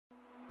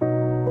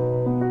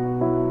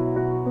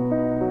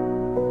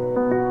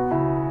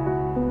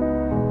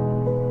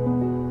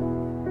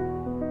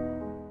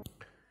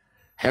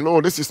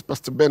Hello, this is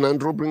Pst Ben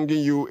Andrew bringing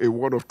you a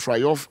word of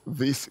triumph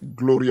this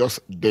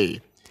glorious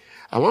day.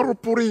 I want to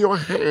put in your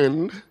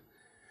hand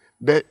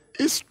the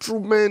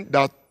instrument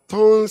that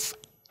turns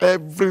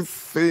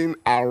everything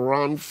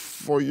around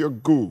for your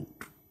good.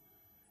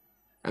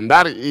 And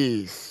that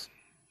is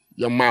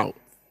your mouth.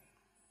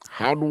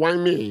 How do I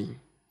mean?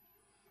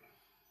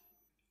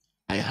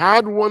 I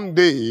heard one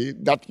day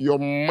that your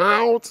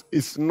mouth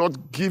is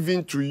not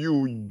given to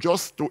you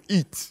just to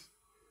eat.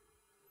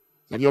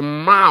 That your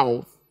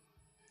mouth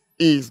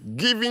is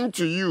given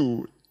to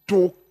you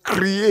to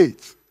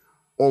create.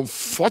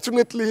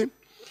 Unfortunately,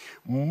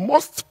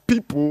 most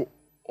people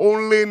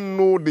only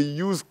know the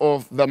use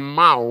of the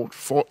mouth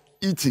for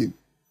eating.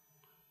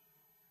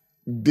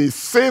 They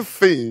say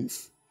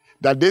things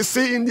that they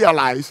see in their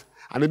lives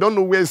and they don't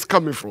know where it's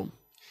coming from.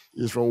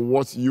 It's from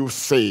what you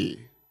say.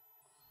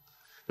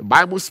 The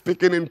Bible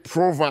speaking in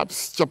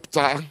Proverbs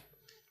chapter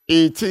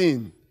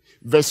 18,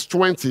 verse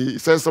 20,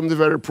 it says something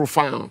very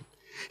profound.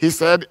 He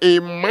said, a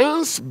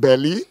man's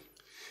belly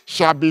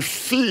shall be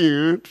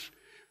filled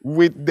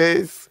with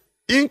the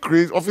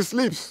increase of his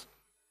lips.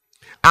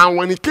 And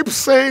when he keeps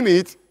saying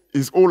it,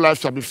 his whole life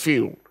shall be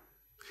filled.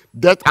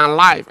 Death and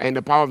life are in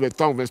the power of the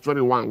tongue, verse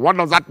 21. What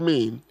does that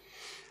mean?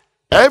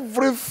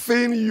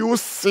 Everything you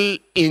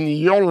see in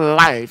your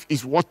life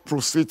is what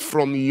proceeds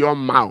from your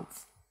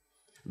mouth.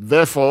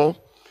 Therefore,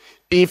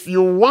 if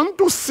you want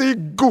to see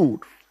good,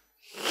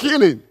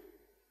 healing,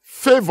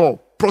 favor,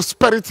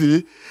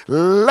 prosperity,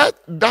 let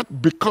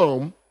that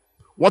become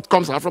what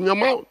comes out from your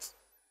mouth.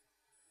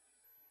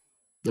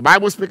 The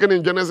Bible speaking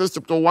in Genesis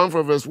chapter 1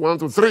 from verse 1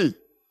 to 3.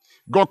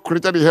 God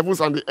created the heavens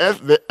and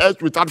the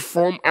earth without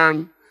form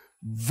and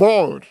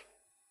void.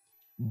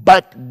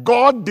 But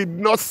God did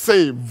not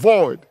say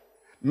void,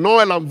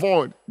 null and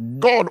void.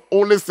 God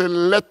only said,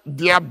 let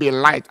there be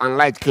light, and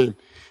light came.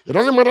 It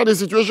doesn't matter the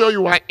situation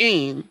you are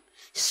in.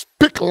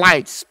 Speak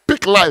light,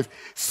 speak life.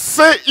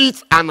 Say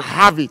it and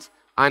have it,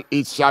 and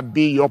it shall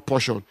be your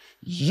portion.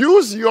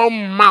 Use your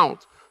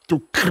mouth to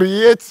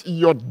create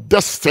your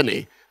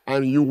destiny,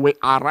 and you will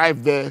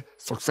arrive there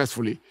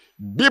successfully.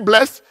 Be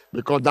blessed,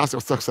 because that's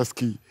your success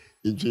key.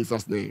 In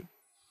Jesus' name,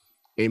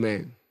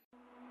 amen.